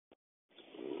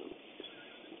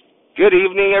Good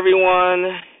evening, everyone.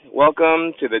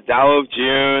 Welcome to the Tao of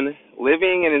June,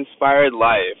 Living an Inspired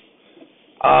Life.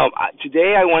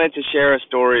 Today I wanted to share a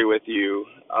story with you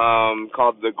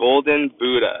called The Golden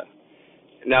Buddha.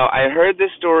 Now, I heard this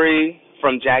story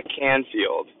from Jack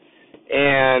Canfield,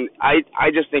 and I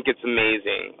just think it's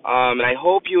amazing, and I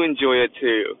hope you enjoy it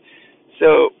too.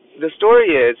 So, the story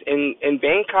is, in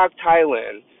Bangkok,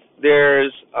 Thailand,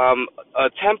 there's a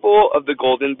temple of the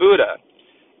Golden Buddha.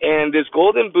 And this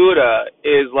golden Buddha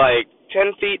is like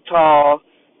 10 feet tall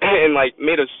and like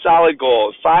made of solid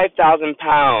gold, 5,000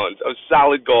 pounds of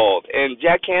solid gold. And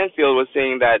Jack Canfield was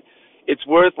saying that it's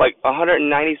worth like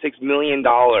 $196 million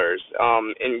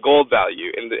in gold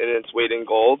value in its weight in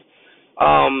gold.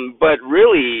 But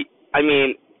really, I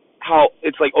mean, how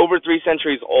it's like over 3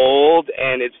 centuries old,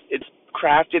 and it's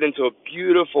crafted into a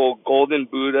beautiful golden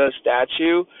Buddha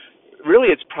statue. Really,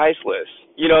 it's priceless.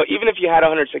 You know, even if you had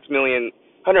 $196 million,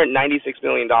 I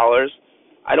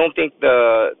don't think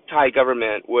the Thai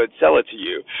government would sell it to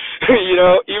you. You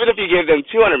know, even if you gave them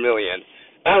 200 million.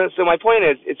 So my point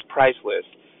is, it's priceless.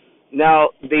 Now,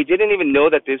 they didn't even know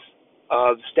that this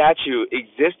statue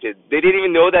existed. They didn't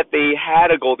even know that they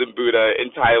had a golden Buddha in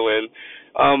Thailand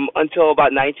until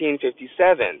about 1957.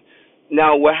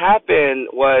 Now, what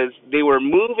happened was they were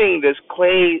moving this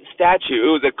clay statue.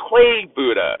 It was a clay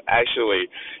Buddha, actually.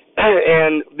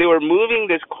 And they were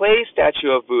moving this clay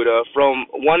statue of Buddha from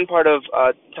one part of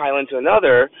Thailand to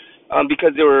another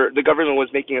because the government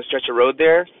was making a stretch of road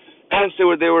there. And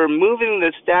so they were moving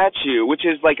the statue, which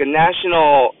is like a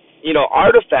national,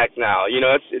 artifact now. You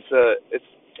know, it's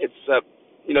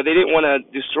they didn't want to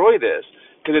destroy this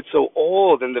because it's so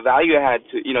old and the value it had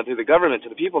to the government, to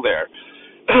the people there.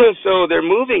 So they're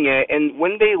moving it, and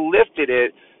when they lifted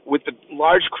it with the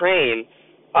large crane,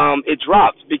 it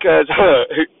dropped because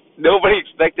nobody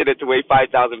expected it to weigh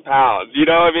 5,000 pounds. You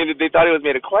know, I mean, they thought it was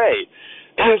made of clay.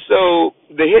 So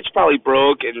the hitch probably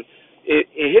broke, and it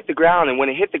hit the ground. And when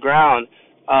it hit the ground,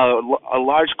 a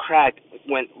large crack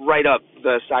went right up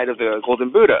the side of the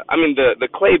golden Buddha. I mean, the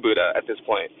clay Buddha at this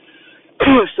point.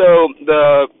 So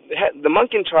the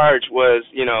monk in charge was,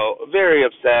 very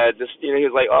upset. Just, he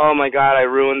was like, "Oh my God, I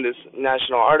ruined this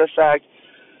national artifact."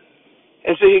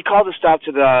 And so he called a stop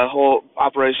to the whole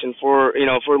operation for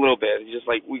a little bit. He's just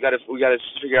like, we got to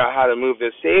figure out how to move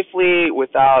this safely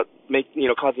without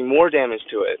causing more damage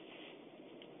to it.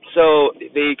 So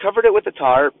they covered it with the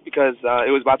tarp because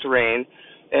it was about to rain,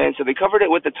 and so they covered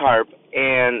it with the tarp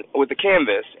and with the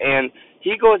canvas. And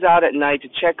he goes out at night to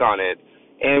check on it,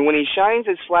 and when he shines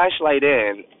his flashlight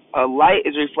in, a light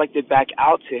is reflected back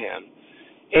out to him.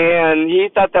 And he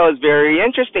thought that was very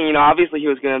interesting. Obviously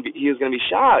he was gonna be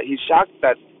shocked. He's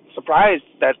surprised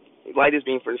that light is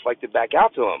being reflected back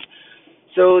out to him.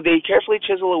 So they carefully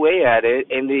chisel away at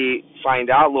it, and they find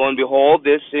out, lo and behold,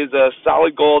 this is a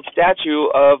solid gold statue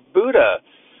of Buddha,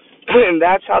 and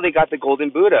that's how they got the golden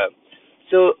Buddha.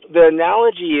 So the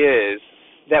analogy is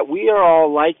that we are all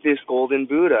like this golden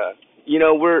Buddha.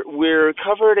 We're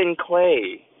covered in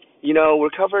clay. We're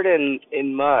covered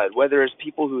in mud, whether it's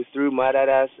people who threw mud at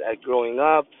us growing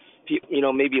up,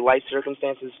 maybe life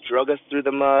circumstances drug us through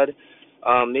the mud.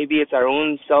 Maybe it's our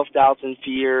own self-doubts and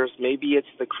fears. Maybe it's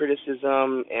the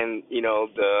criticism and,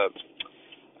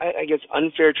 I guess,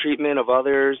 unfair treatment of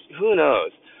others. Who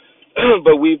knows?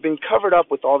 But we've been covered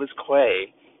up with all this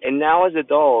clay, and now as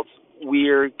adults,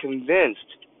 we're convinced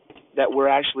that we're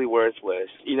actually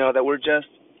worthless, that we're just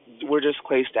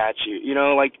clay statue,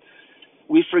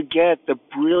 we forget the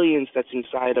brilliance that's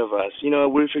inside of us.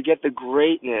 We forget the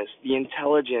greatness, the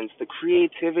intelligence, the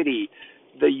creativity,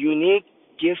 the unique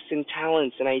gifts and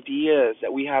talents and ideas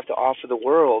that we have to offer the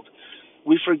world.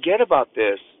 We forget about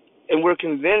this, and we're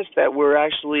convinced that we're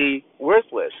actually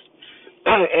worthless,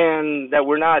 and that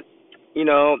we're not,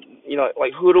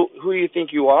 like who do you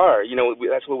think you are?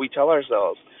 That's what we tell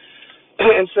ourselves.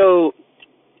 And so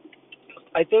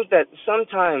I think that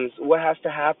sometimes what has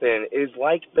to happen is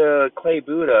like the clay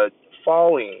Buddha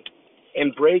falling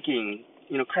and breaking,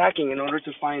 cracking in order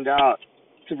to find out,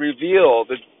 to reveal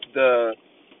the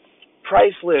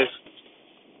priceless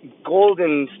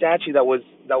golden statue that was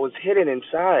hidden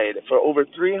inside for over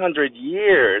 300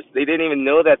 years. They didn't even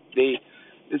know that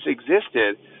this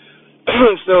existed.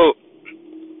 So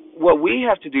what we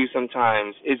have to do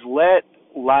sometimes is let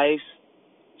life's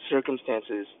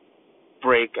circumstances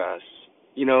break us.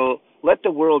 Let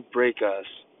the world break us.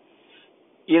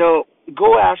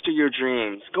 Go after your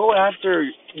dreams. Go after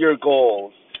your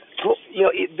goals.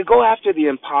 Go after the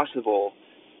impossible.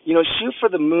 Shoot for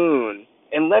the moon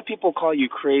and let people call you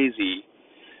crazy.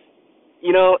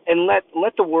 And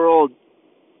let the world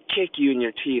kick you in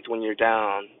your teeth when you're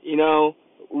down.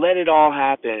 Let it all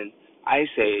happen. I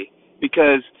say,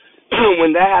 because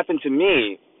when that happened to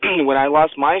me, when I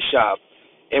lost my shop,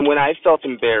 and when I felt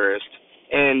embarrassed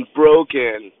and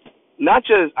broken, not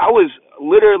just I was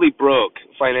literally broke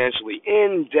financially,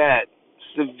 in debt,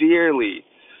 severely.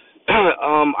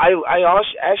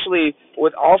 Actually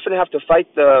would often have to fight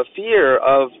the fear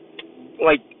of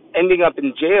like ending up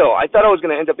in jail. I thought I was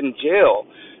going to end up in jail,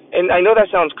 and I know that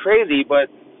sounds crazy, but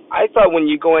I thought when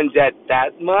you go in debt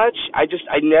that much, I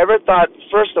never thought.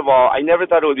 First of all, I never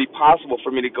thought it would be possible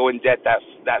for me to go in debt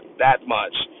that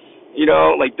much. You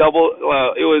know, like double.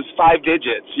 It was five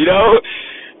digits. You know,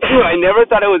 I never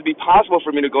thought it would be possible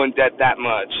for me to go in debt that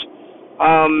much.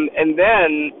 And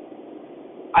then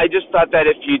I just thought that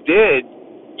if you did,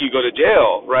 you go to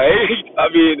jail, right? I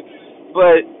mean,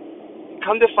 but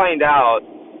come to find out,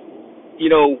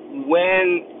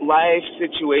 when life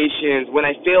situations, when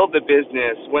I failed the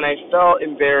business, when I felt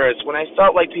embarrassed, when I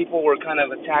felt like people were kind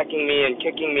of attacking me and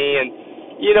kicking me and,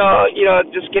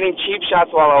 just getting cheap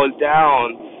shots while I was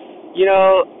down,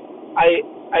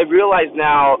 I realize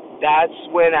now that's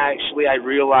when actually I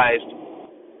realized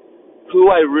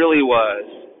who I really was.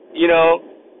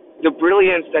 The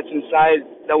brilliance that's inside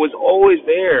that was always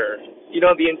there.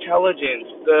 The intelligence,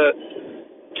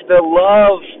 the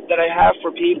love that I have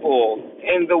for people,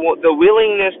 and the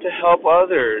willingness to help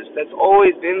others. That's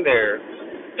always been there.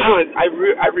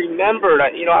 I remembered. I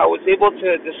was able to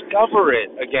discover it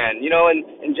again.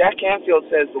 And Jack Canfield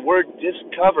says the word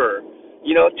discover.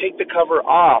 Take the cover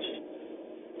off.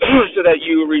 So that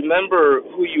you remember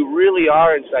who you really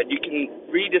are inside. You can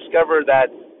rediscover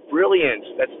that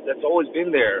brilliance that's always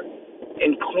been there,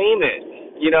 and claim it.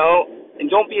 And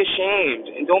don't be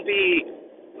ashamed, and don't be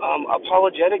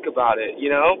apologetic about it.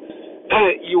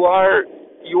 You are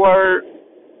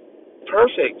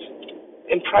perfect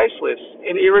and priceless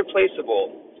and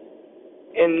irreplaceable,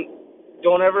 and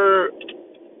don't ever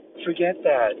forget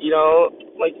that.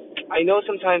 Like, I know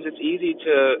sometimes it's easy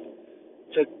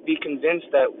to be convinced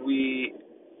that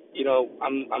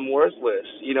I'm worthless,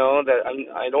 that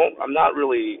I'm not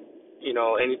really,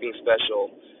 anything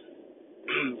special.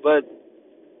 But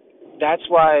that's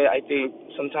why I think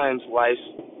sometimes life's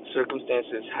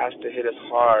circumstances has to hit us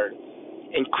hard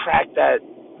and crack that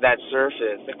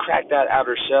surface, to crack that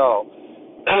outer shell,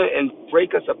 and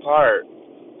break us apart,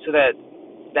 so that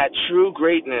true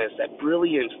greatness, that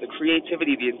brilliance, the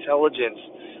creativity, the intelligence,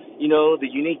 the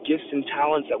unique gifts and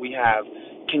talents that we have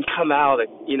can come out,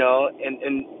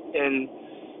 and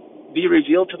be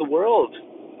revealed to the world,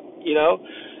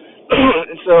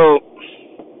 And so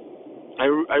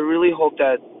I really hope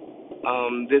that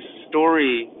this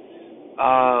story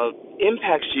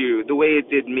impacts you the way it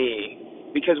did me.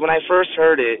 Because when I first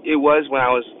heard it, it was when I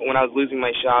was losing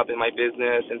my shop and my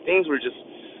business, and things were just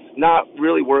not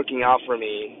really working out for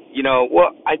me.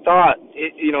 Well, I thought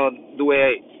it, the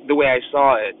way I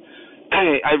saw it,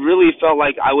 I really felt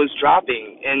like I was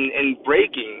dropping and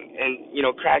breaking and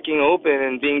cracking open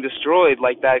and being destroyed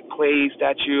like that clay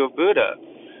statue of Buddha.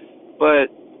 But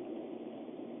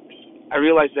I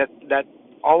realized that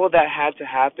all of that had to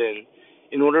happen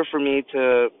in order for me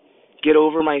to get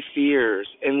over my fears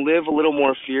and live a little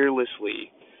more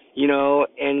fearlessly,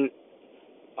 and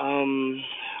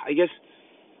I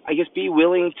guess be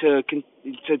willing to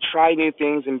try new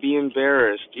things and be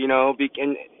embarrassed,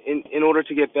 in order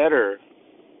to get better.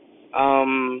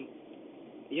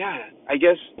 Yeah, I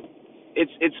guess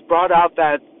it's brought out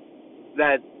that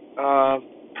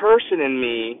person in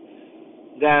me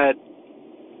that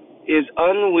is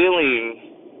unwilling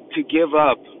to give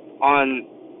up on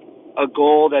a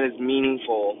goal that is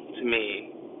meaningful to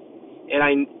me. And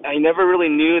I never really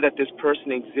knew that this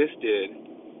person existed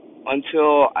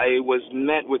until I was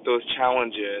met with those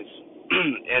challenges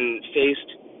and faced,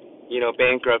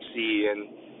 bankruptcy. And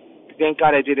thank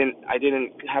God I didn't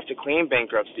have to claim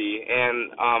bankruptcy.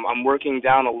 And I'm working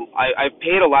down. I've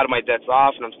paid a lot of my debts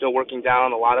off, and I'm still working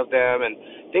down a lot of them. And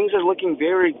things are looking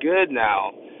very good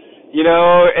now.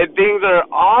 And things are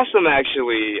awesome,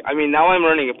 actually. I mean, now I'm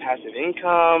earning a passive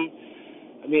income.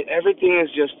 I mean, everything is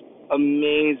just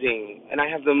amazing. And I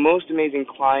have the most amazing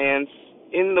clients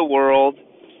in the world.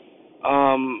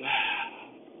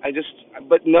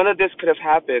 But none of this could have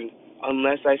happened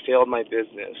unless I failed my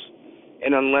business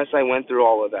and unless I went through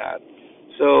all of that.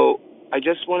 So I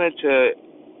just wanted to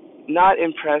not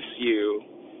impress you,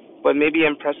 but maybe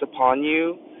impress upon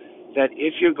you that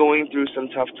if you're going through some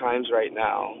tough times right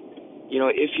now,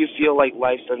 if you feel like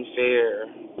life's unfair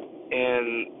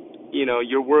and,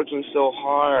 you're working so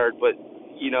hard, but,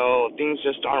 things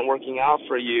just aren't working out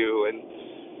for you, and,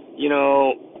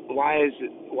 why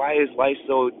is life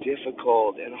so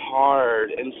difficult and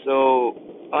hard and so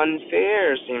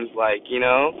unfair, seems like,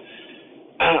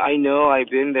 I know, I've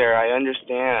been there, I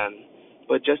understand.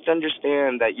 But just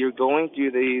understand that you're going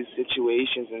through these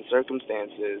situations and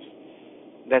circumstances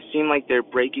that seem like they're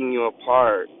breaking you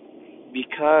apart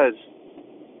because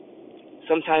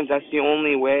sometimes that's the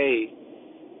only way.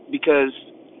 Because,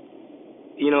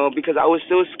 because I was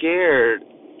so scared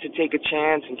to take a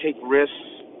chance and take risks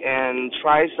and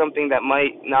try something that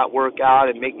might not work out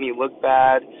and make me look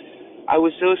bad. I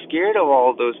was so scared of all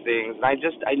of those things, and I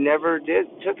never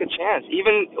took a chance.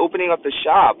 Even opening up the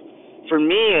shop, for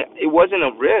me, it wasn't a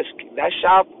risk. That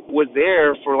shop was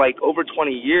there for like over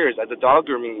 20 years as a dog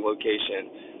grooming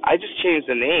location. I just changed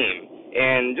the name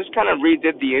and just kind of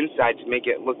redid the inside to make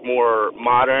it look more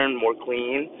modern, more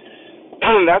clean.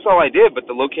 That's all I did, but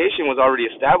the location was already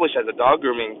established as a dog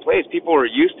grooming place. People were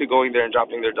used to going there and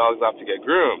dropping their dogs off to get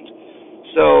groomed.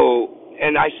 So,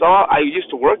 and I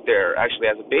used to work there actually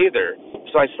as a bather,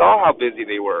 so I saw how busy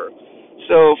they were.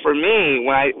 So for me,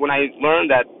 when I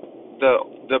learned that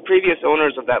the previous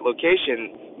owners of that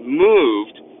location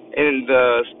moved and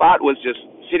the spot was just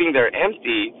sitting there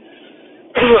empty,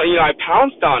 I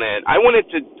pounced on it. I wanted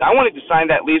to sign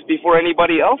that lease before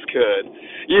anybody else could,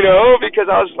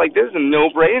 because I was like, this is a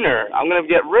no-brainer. I'm gonna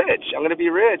get rich. I'm gonna be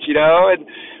rich, And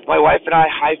my wife and I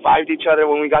high-fived each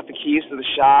other when we got the keys to the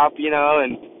shop,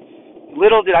 and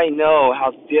little did I know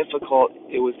how difficult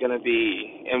it was gonna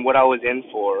be and what I was in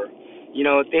for.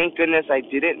 Thank goodness I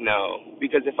didn't know,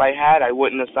 because if I had, I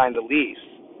wouldn't have signed the lease.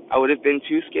 I would have been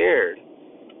too scared,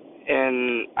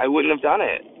 and I wouldn't have done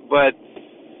it. But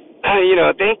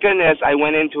thank goodness I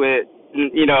went into it,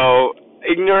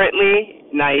 ignorantly,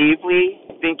 naively,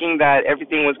 thinking that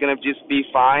everything was going to just be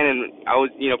fine, and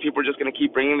people were just going to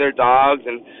keep bringing their dogs,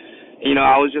 and,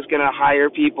 I was just going to hire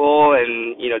people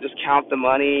and, just count the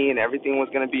money, and everything was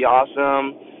going to be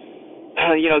awesome.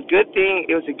 It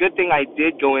was a good thing I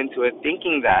did go into it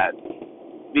thinking that,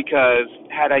 because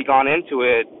had I gone into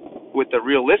it with a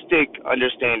realistic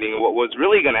understanding of what was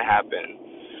really going to happen,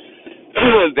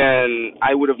 then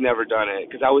I would have never done it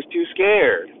because I was too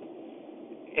scared.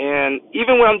 And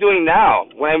even what I'm doing now,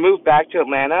 when I moved back to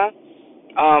Atlanta,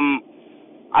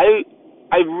 I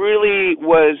really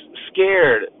was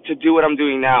scared to do what I'm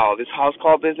doing now. This house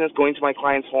call business, going to my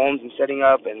clients' homes and setting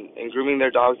up and grooming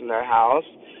their dogs in their house.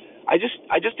 I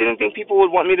just didn't think people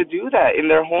would want me to do that in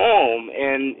their home.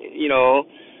 And,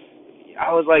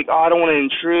 I was like, I don't want to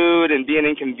intrude and be an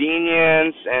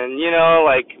inconvenience, and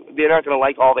they're not gonna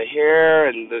like all the hair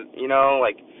and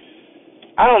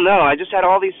I don't know. I just had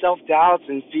all these self-doubts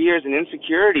and fears and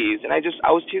insecurities, and I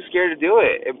was too scared to do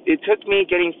it. It took me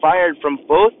getting fired from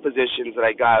both positions that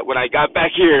I got when I got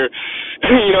back here.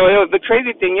 The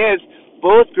crazy thing is,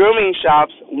 both grooming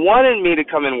shops wanted me to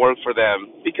come and work for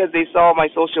them because they saw my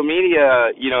social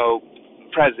media,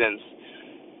 presence,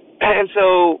 and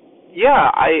so.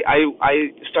 Yeah,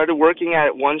 I started working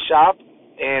at one shop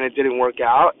and it didn't work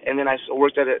out, and then I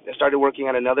started working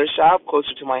at another shop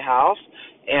closer to my house,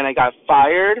 and I got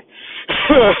fired.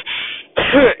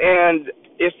 And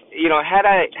if had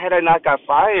I not got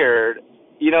fired,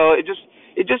 it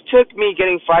just took me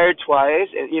getting fired twice,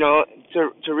 and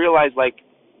to realize, like,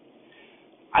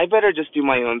 I better just do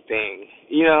my own thing,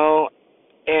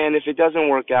 and if it doesn't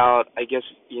work out, I guess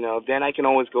then I can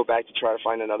always go back to try to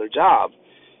find another job.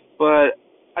 But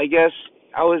I guess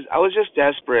I was just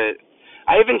desperate.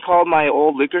 I even called my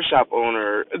old liquor shop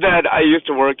owner that I used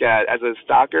to work at as a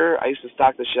stocker. I used to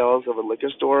stock the shelves of a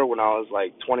liquor store when I was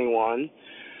like 21,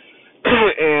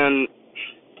 and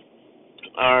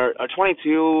or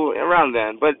 22, around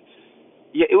then. But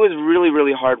yeah, it was really,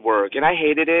 really hard work, and I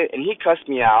hated it. And he cussed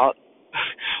me out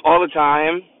all the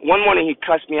time. One morning he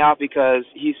cussed me out because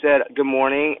he said good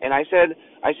morning, and I said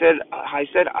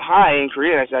hi in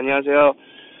Korean. I said 안녕하세요.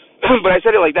 But I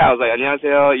said it like that. I was like,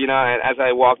 안녕하세요, and as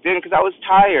I walked in, because I was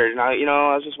tired, and I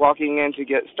was just walking in to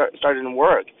get started in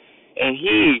work, and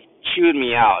he chewed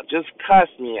me out, just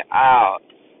cussed me out.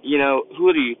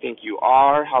 Who do you think you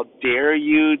are? How dare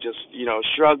you just,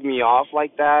 shrug me off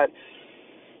like that?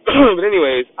 But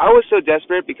anyways, I was so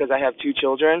desperate because I have 2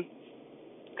 children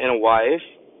and a wife,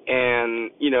 and,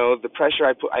 the pressure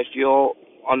I feel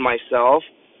on myself,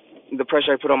 the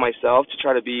pressure I put on myself to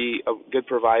try to be a good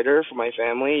provider for my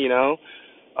family,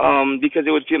 because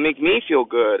it would make me feel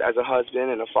good as a husband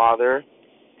and a father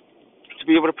to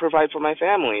be able to provide for my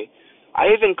family.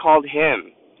 I even called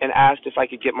him and asked if I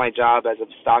could get my job as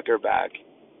a stalker back,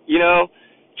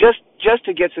 just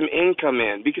to get some income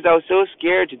in, because I was so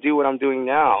scared to do what I'm doing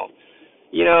now,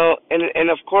 and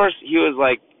of course he was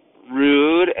like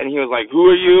rude, and he was like, who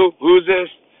are you? Who's this?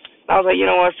 I was like,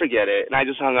 what, forget it. And I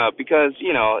just hung up because,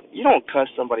 you don't cuss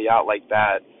somebody out like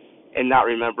that and not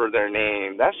remember their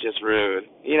name. That's just rude,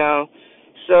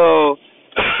 So,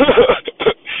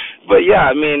 but yeah,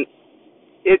 I mean,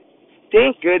 it.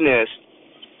 Thank goodness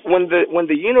when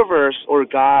the universe or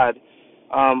God,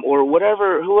 or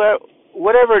whatever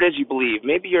it is you believe.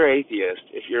 Maybe you're atheist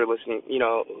if you're listening,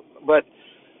 but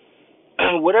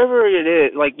whatever it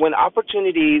is, like when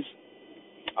opportunities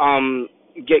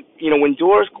get, when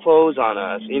doors close on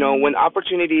us, when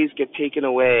opportunities get taken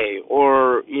away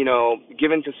or,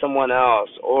 given to someone else,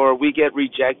 or we get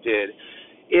rejected,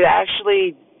 it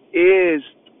actually is,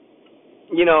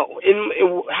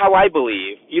 in how I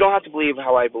believe. You don't have to believe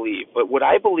how I believe, but what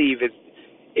I believe is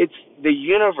it's the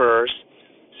universe,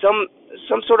 some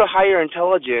sort of higher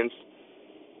intelligence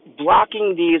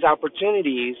blocking these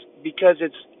opportunities because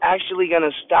it's actually going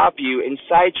to stop you and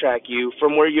sidetrack you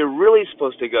from where you're really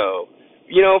supposed to go,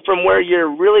 from where you're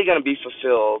really going to be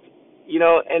fulfilled,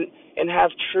 and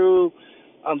have true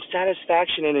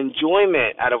satisfaction and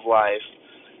enjoyment out of life.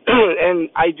 And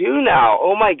I do now.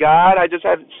 Oh my God, I just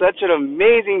had such an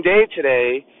amazing day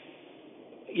today,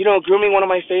 grooming one of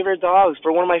my favorite dogs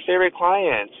for one of my favorite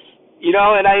clients,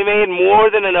 and I made more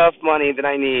than enough money that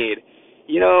I need,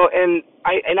 and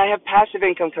I have passive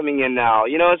income coming in now,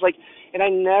 it's like, and I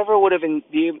never would have been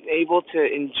able to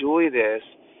enjoy this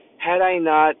had I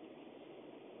not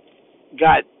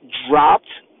got dropped,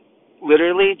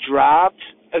 literally dropped,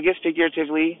 I guess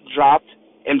figuratively, dropped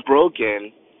and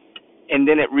broken, and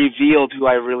then it revealed who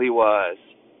I really was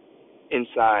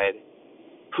inside,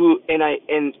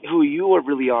 and who you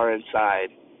really are inside.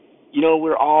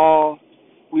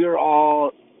 We are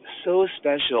all so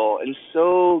special and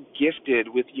so gifted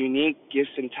with unique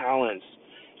gifts and talents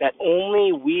that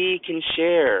only we can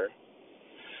share.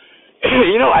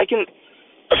 I can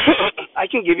I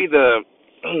can give you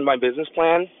my business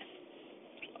plan.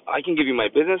 I can give you my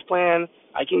business plan.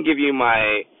 I can give you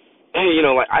my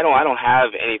like I don't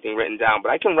have anything written down,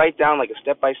 but I can write down like a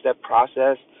step-by-step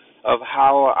process of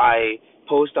how I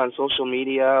post on social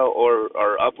media or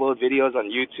upload videos on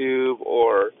YouTube,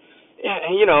 or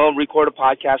record a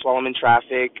podcast while I'm in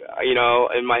traffic,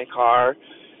 in my car.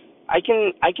 I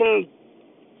can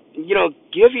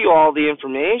give you all the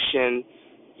information.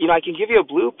 I can give you a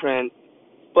blueprint,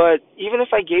 but even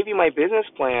if I gave you my business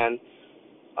plan,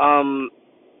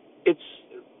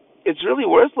 it's really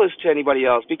worthless to anybody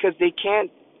else because they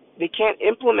can't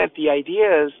implement the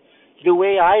ideas the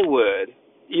way I would,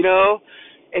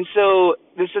 And so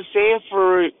this is the same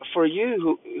for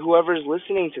you, whoever's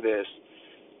listening to this.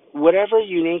 Whatever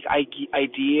unique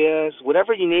ideas,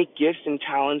 whatever unique gifts and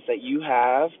talents that you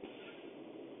have,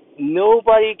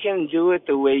 nobody can do it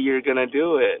the way you're gonna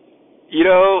do it,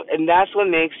 And that's what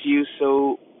makes you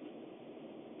so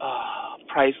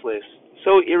priceless,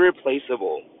 so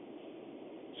irreplaceable.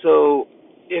 So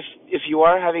if you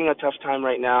are having a tough time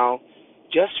right now,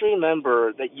 just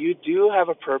remember that you do have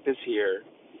a purpose here,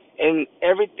 and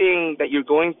everything that you're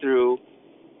going through,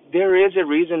 there is a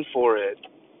reason for it.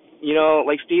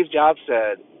 Like Steve Jobs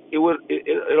said,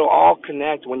 it'll all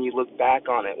connect when you look back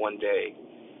on it one day.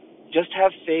 Just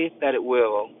have faith that it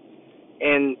will,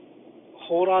 and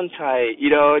hold on tight.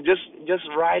 Just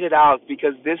ride it out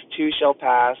because this too shall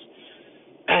pass.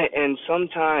 And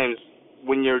sometimes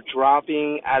when you're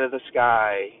dropping out of the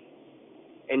sky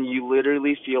and you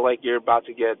literally feel like you're about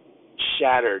to get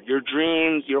shattered, your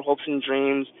dreams, your hopes and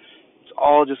dreams, it's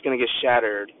all just going to get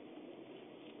shattered.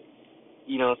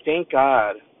 Thank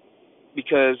God,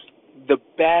 because the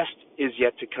best is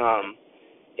yet to come,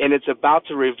 and it's about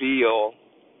to reveal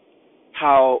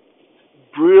how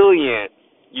brilliant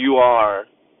you are,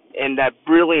 and that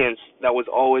brilliance that was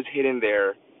always hidden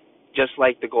there, just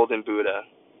like the Golden Buddha.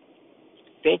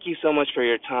 Thank you so much for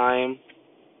your time.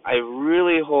 I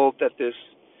really hope that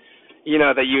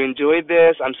that you enjoyed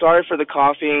this. I'm sorry for the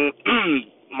coughing.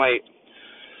 My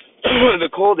the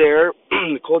cold air,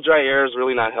 the cold dry air is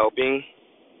really not helping,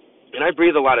 and I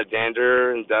breathe a lot of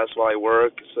dander and dust while I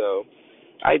work. So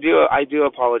I do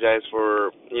apologize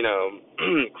for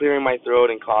clearing my throat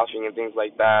and coughing and things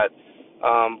like that.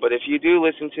 But if you do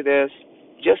listen to this,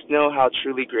 just know how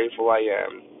truly grateful I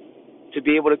am to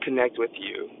be able to connect with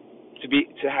you,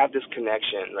 to have this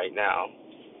connection right now.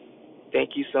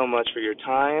 Thank you so much for your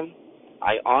time.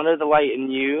 I honor the light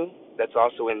in you that's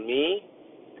also in me,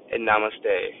 and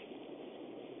namaste.